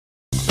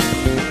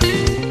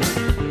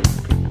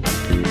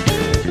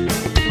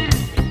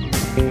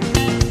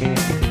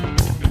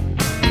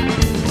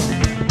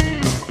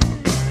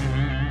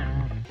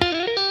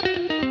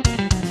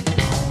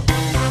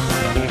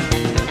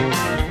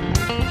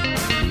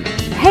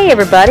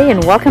everybody,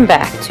 and welcome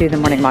back to the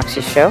Morning Moxie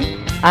Show.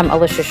 I'm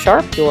Alicia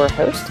Sharp, your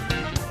host.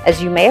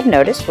 As you may have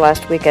noticed,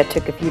 last week I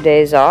took a few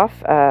days off.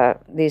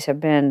 These have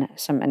been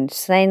some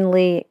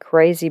insanely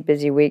crazy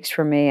busy weeks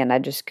for me, and I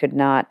just could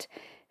not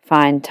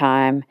find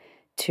time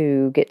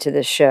to get to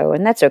this show,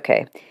 and that's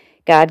okay.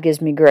 God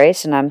gives me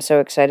grace, and I'm so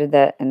excited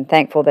that and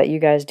thankful that you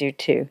guys do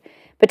too.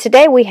 But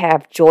today we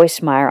have Joyce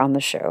Meyer on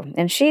the show,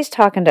 and she's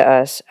talking to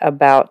us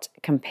about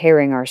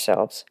comparing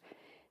ourselves.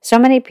 So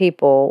many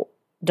people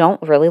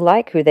don't really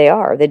like who they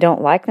are. They don't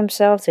like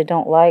themselves. They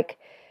don't like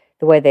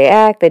the way they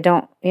act. They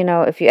don't,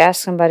 if you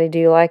ask somebody, do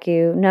you like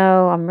you?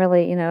 No, I'm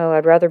really,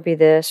 I'd rather be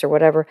this or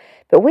whatever.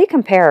 But we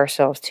compare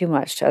ourselves too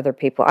much to other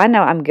people. I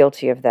know I'm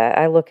guilty of that.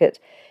 I look at,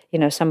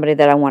 somebody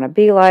that I want to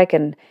be like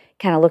and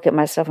kind of look at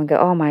myself and go,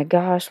 oh my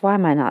gosh, why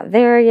am I not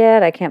there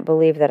yet? I can't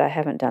believe that I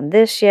haven't done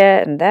this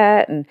yet and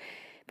that.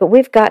 But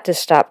we've got to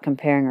stop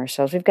comparing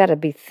ourselves. We've got to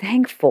be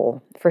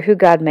thankful for who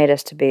God made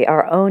us to be,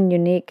 our own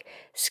unique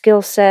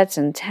skill sets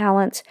and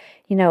talents.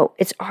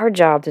 It's our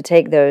job to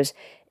take those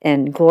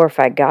and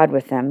glorify God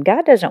with them.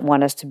 God doesn't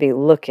want us to be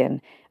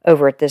looking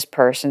over at this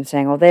person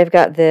saying, well, they've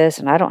got this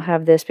and I don't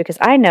have this. Because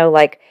I know,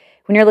 like,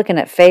 when you're looking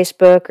at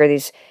Facebook or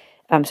these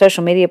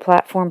social media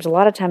platforms, a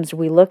lot of times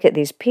we look at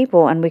these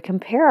people and we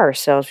compare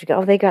ourselves. We go,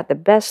 oh, they got the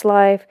best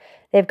life.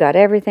 They've got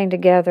everything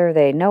together.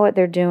 They know what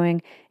they're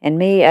doing. And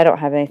me, I don't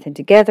have anything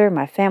together.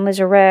 My family's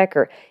a wreck,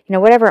 or,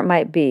 whatever it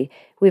might be.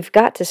 We've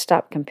got to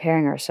stop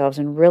comparing ourselves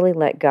and really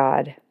let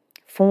God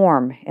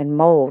form and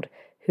mold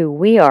who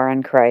we are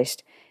in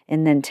Christ,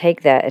 and then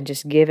take that and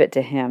just give it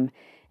to Him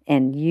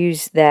and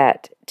use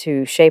that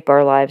to shape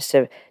our lives,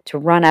 to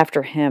run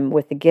after Him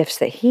with the gifts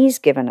that He's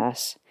given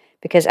us.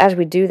 Because as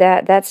we do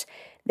that,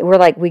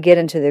 we get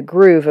into the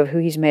groove of who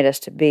He's made us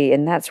to be,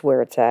 and that's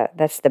where it's at.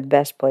 That's the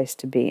best place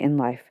to be in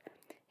life.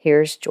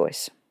 Here's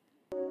Joyce.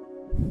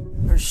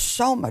 There's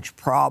so much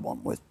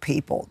problem with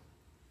people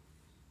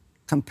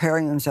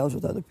comparing themselves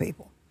with other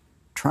people,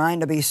 trying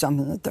to be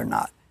something that they're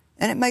not.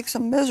 And it makes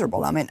them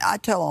miserable. I mean, I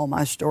tell all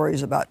my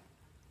stories about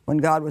when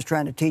God was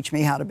trying to teach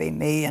me how to be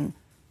me, and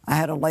I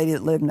had a lady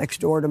that lived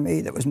next door to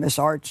me that was Miss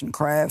Arts and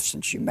Crafts,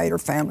 and she made her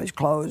family's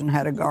clothes and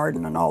had a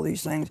garden and all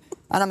these things.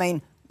 And I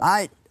mean,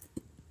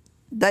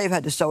 Dave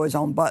had to sew his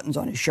own buttons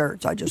on his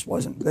shirts. I just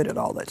wasn't good at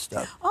all that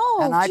stuff. Oh,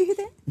 and did you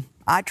do that?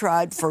 I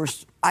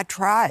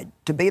tried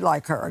to be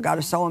like her. I got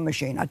a sewing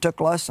machine. I took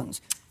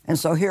lessons. And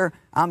so here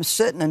I'm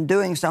sitting and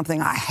doing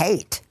something I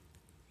hate.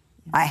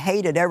 I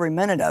hated every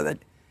minute of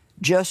it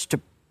just to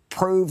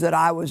prove that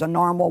I was a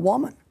normal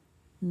woman.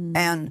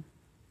 And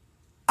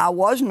I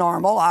was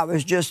normal. I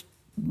was just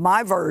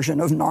my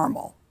version of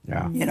normal.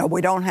 Yeah.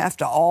 We don't have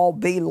to all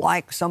be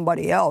like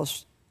somebody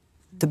else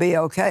to be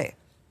okay.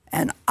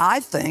 And I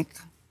think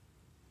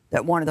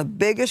that one of the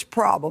biggest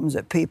problems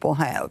that people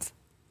have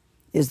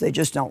is they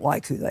just don't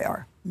like who they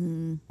are.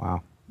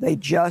 Wow. They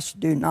just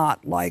do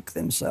not like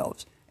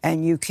themselves.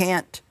 And you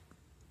can't,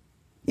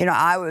 when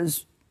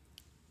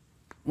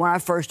I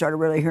first started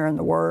really hearing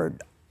the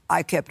word,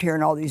 I kept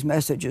hearing all these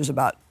messages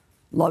about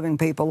loving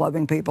people,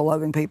 loving people,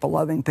 loving people,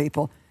 loving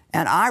people.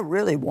 And I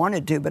really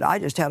wanted to, but I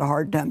just had a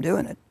hard time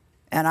doing it.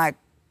 And I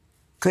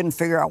couldn't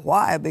figure out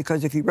why,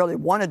 because if you really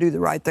want to do the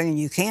right thing and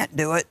you can't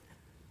do it,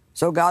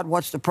 so God,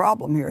 what's the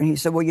problem here? And He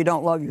said, well, you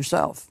don't love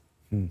yourself.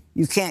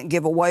 You can't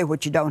give away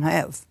what you don't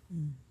have.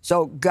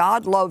 So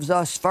God loves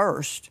us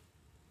first,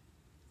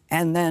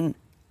 and then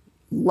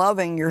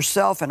loving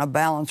yourself in a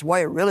balanced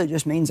way really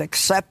just means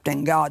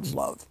accepting God's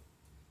love.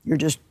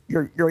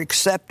 You're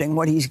accepting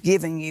what He's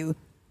giving you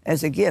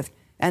as a gift.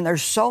 And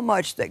there's so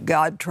much that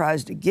God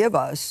tries to give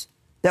us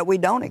that we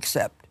don't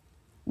accept.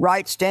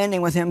 Right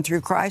standing with Him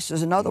through Christ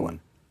is another one.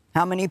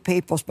 How many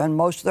people spend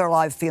most of their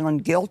life feeling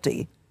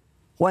guilty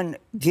when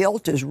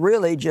guilt is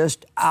really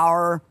just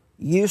our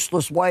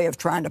useless way of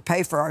trying to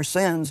pay for our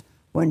sins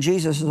when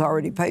Jesus has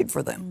already paid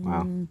for them.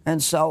 Wow.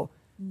 And so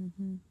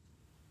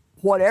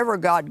whatever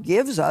God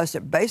gives us,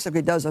 it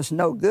basically does us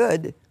no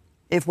good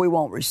if we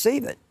won't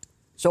receive it.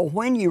 So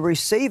when you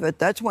receive it,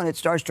 that's when it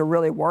starts to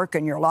really work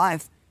in your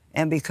life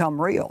and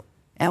become real.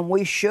 And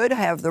we should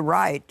have the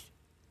right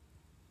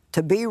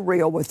to be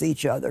real with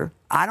each other.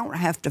 I don't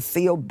have to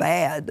feel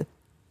bad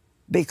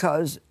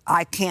because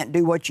I can't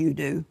do what you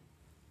do,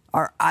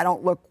 or I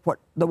don't look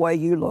the way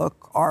you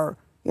look, or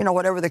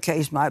whatever the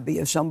case might be.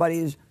 If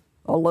somebody's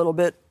a little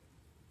bit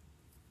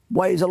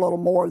weighs a little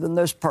more than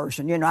this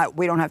person,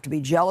 we don't have to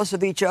be jealous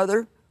of each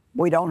other.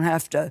 We don't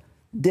have to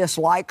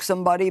dislike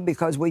somebody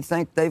because we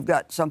think they've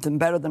got something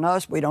better than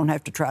us. We don't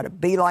have to try to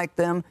be like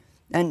them.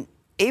 And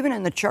even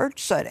in the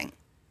church setting,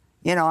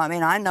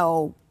 I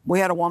know we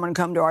had a woman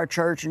come to our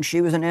church, and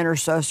she was an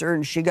intercessor,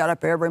 and she got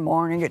up every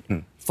morning at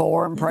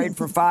 4 and prayed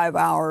for 5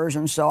 hours.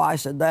 And so I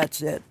said,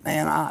 that's it,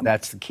 man.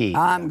 That's the key.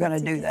 I'm going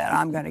to do that.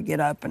 I'm going to get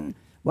up. And,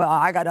 well,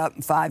 I got up,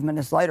 and 5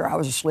 minutes later, I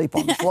was asleep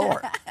on the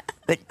floor.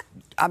 But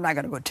I'm not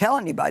going to go tell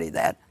anybody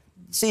that.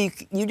 See,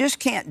 you just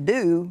can't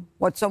do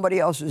what somebody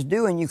else is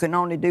doing. You can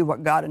only do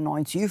what God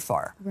anoints you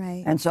for.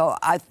 Right. And so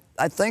I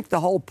think the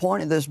whole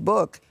point of this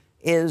book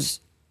is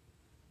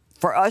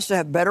for us to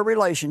have better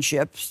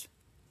relationships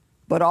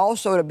but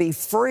also to be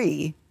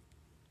free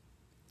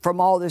from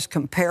all this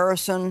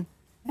comparison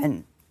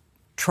and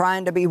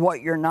trying to be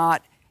what you're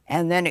not.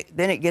 And then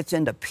it gets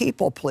into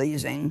people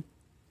pleasing.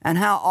 And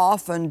how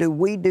often do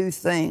we do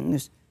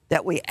things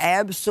that we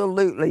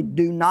absolutely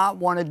do not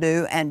want to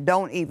do and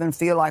don't even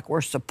feel like we're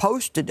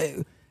supposed to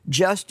do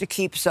just to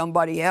keep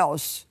somebody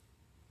else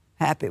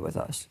happy with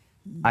us?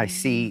 I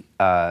see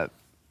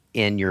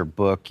in your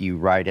book you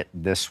write it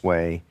this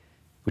way,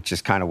 which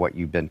is kind of what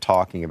you've been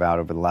talking about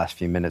over the last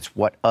few minutes.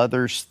 What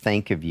others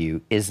think of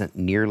you isn't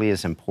nearly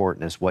as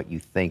important as what you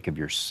think of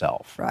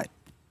yourself. Right.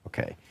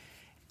 Okay.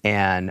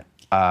 And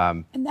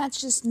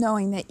that's just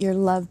knowing that you're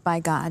loved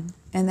by God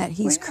and that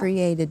He's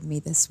created me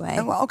this way.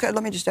 And, well, okay,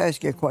 let me just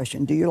ask you a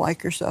question. Do you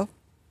like yourself?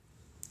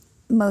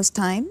 Most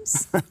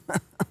times.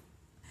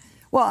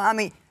 Well, I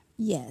mean,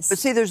 yes. But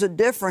see, there's a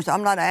difference.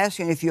 I'm not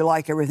asking if you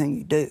like everything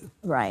you do.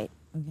 Right.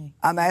 Okay.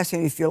 I'm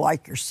asking if you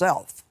like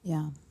yourself.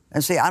 Yeah.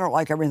 And see, I don't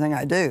like everything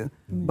I do,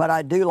 but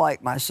I do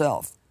like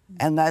myself.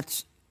 And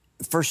that's,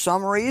 for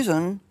some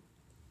reason,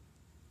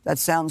 that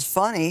sounds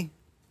funny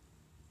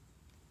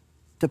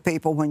to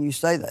people when you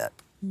say that.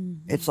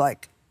 It's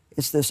like,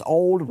 it's this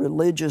old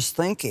religious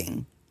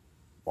thinking.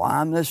 Well,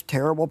 I'm this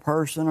terrible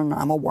person and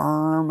I'm a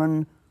worm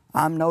and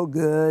I'm no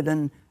good.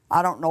 And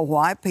I don't know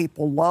why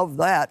people love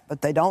that,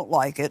 but they don't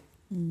like it.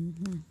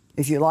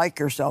 If you like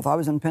yourself. I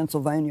was in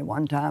Pennsylvania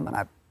one time and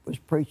I was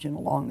preaching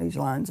along these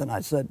lines and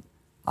I said,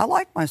 I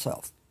like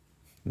myself.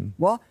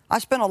 Well, I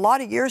spent a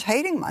lot of years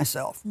hating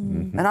myself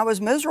and I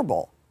was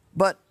miserable,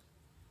 but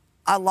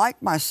I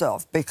like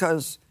myself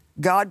because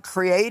God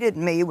created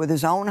me with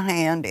His own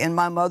hand in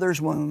my mother's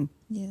womb.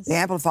 Yes. The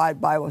Amplified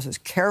Bible says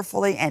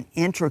carefully and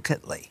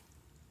intricately.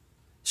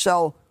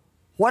 So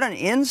what an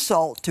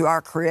insult to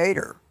our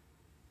Creator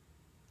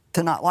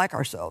to not like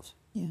ourselves.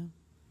 Yeah.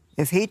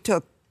 If He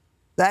took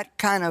that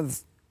kind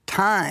of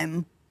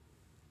time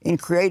in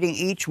creating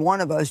each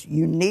one of us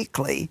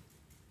uniquely,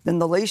 then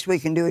the least we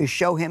can do is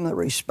show Him the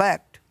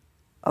respect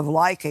of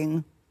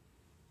liking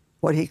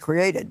what He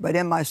created. But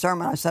in my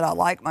sermon, I said I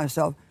like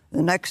myself.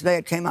 The next day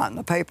it came out in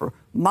the paper,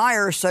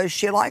 Meyer says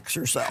she likes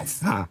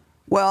herself. Huh.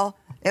 Well,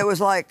 it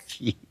was like,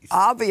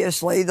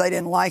 obviously they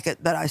didn't like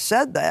it that I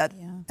said that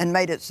and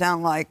made it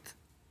sound like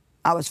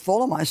I was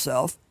full of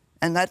myself.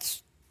 And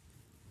that's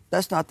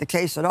not the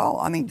case at all.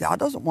 I mean, God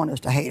doesn't want us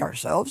to hate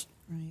ourselves.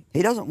 Right.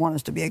 He doesn't want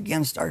us to be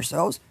against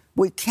ourselves.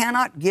 We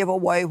cannot give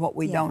away what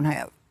we don't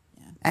have.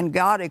 And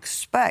God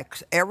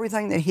expects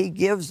everything that He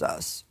gives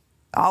us.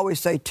 I always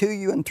say to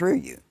you and through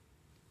you.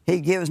 He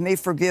gives me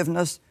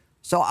forgiveness,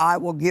 so I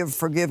will give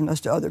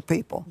forgiveness to other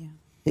people. Yeah.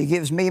 He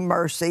gives me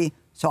mercy,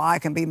 so I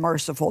can be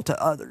merciful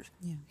to others.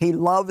 Yeah. He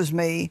loves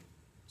me,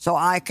 so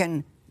I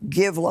can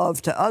give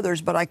love to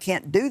others, but I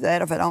can't do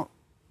that if I don't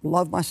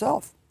love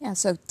myself. Yeah,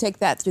 so take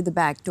that through the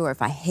back door.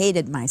 If I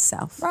hated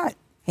myself, Right.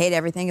 hate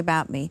everything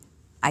about me,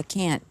 I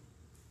can't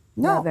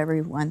love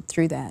everyone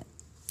through that.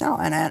 No,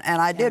 and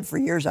I did for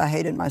years. I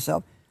hated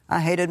myself.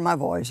 I hated my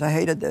voice. I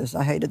hated this.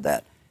 I hated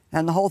that.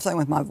 And the whole thing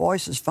with my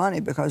voice is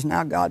funny because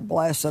now God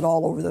blasts it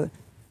all over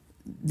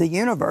the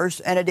universe,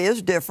 and it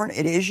is different.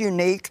 It is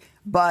unique,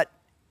 but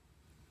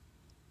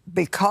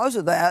because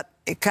of that,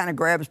 it kind of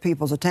grabs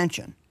people's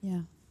attention.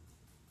 Yeah.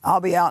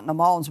 I'll be out in the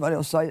mall and somebody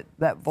will say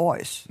that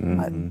voice.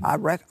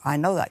 I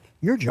know that.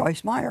 You're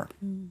Joyce Meyer.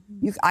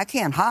 I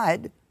can't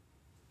hide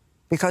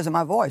because of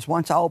my voice.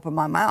 Once I open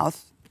my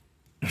mouth,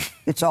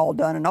 it's all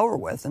done and over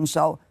with. And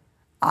so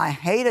I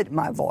hated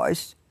my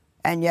voice,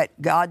 and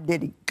yet God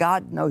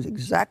knows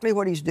exactly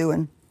what He's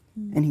doing,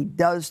 and He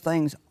does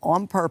things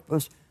on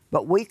purpose.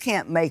 But we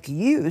can't make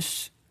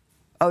use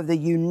of the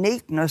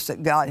uniqueness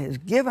that God has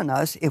given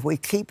us if we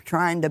keep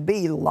trying to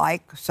be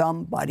like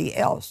somebody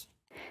else.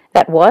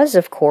 That was,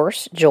 of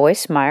course,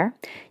 Joyce Meyer.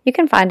 You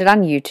can find it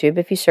on YouTube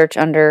if you search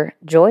under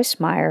Joyce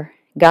Meyer.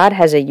 God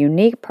has a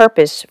unique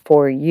purpose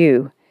for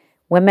you,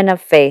 Women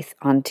of Faith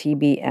on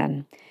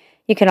TBN.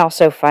 You can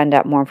also find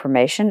out more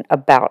information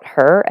about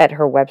her at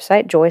her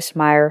website,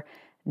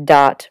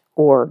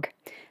 joycemeyer.org.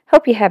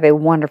 Hope you have a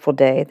wonderful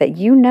day, that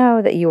you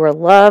know that you are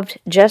loved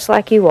just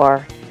like you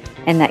are,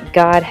 and that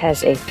God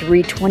has a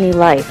 320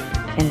 life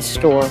in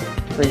store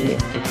for you.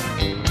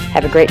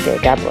 Have a great day.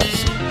 God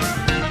bless.